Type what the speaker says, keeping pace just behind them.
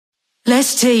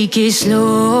Let's take it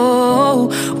slow.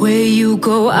 Where you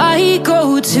go, I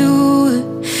go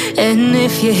too. And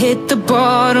if you hit the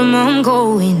bottom, I'm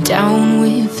going down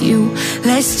with you.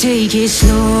 Let's take it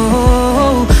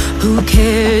slow. Who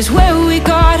cares where we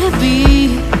gotta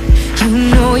be? You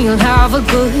know you'll have a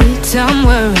good time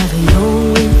wherever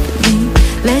you're with me.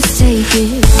 Let's take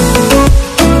it slow.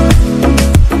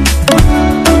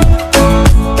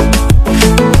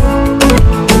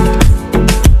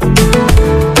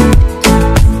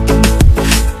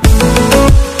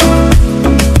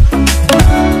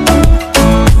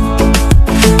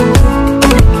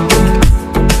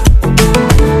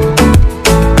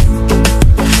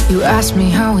 Ask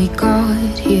me how we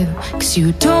got here, 'cause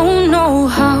you don't know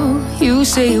how. You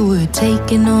say we're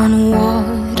taking on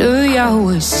water, yeah,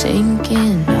 we're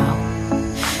sinking now.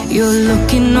 You're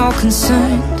looking all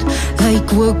concerned, like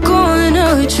we're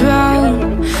gonna drown.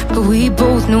 But we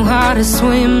both know how to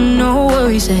swim, no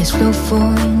worries, let's flow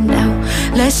for now.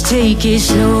 Let's take it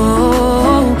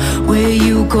slow. Where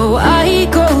you go, I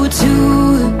go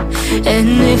too. And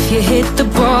if you hit the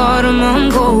bottom, I'm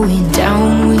going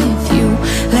down with you.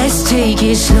 Let's take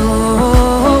it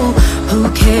slow. Who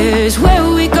cares where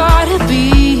we gotta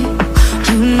be?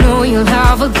 You know you'll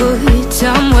have a good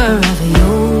time wherever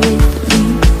you're with me.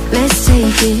 Let's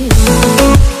take it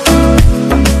slow.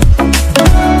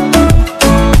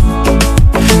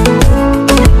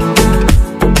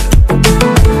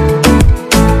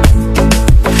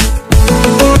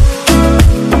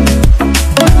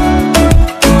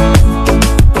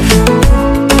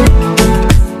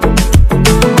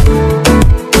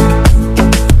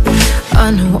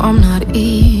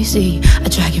 I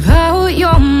drag you out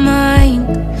your mind,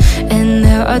 and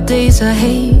there are days I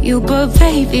hate you, but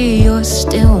baby, you're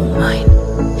still mine.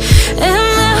 And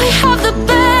then we have the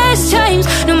best times,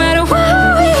 no matter what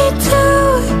we do.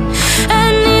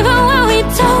 And even when we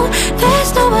don't,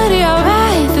 there's nobody I'd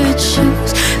rather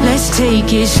choose. Let's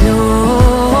take it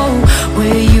slow.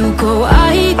 Where you go,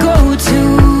 I go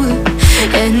too.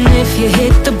 And if you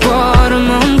hit the bottom,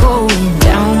 I'm going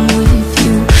down with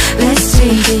you. Let's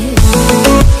take it slow.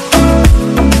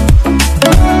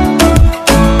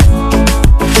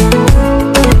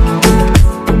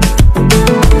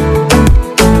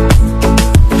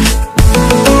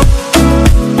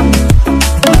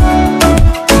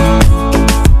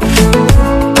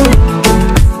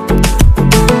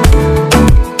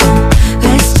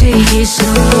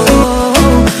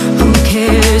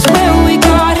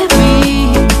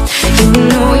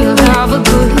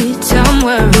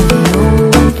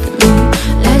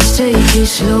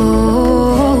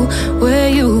 Slow, where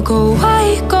you go,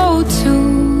 I go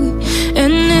too.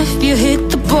 And if you hit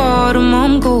the bottom,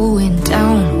 I'm going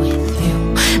down with you.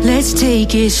 Let's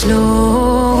take it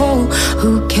slow.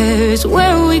 Who cares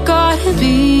where we gotta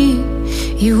be?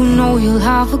 You know you'll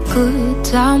have a good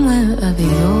time wherever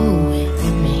you're with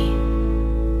me.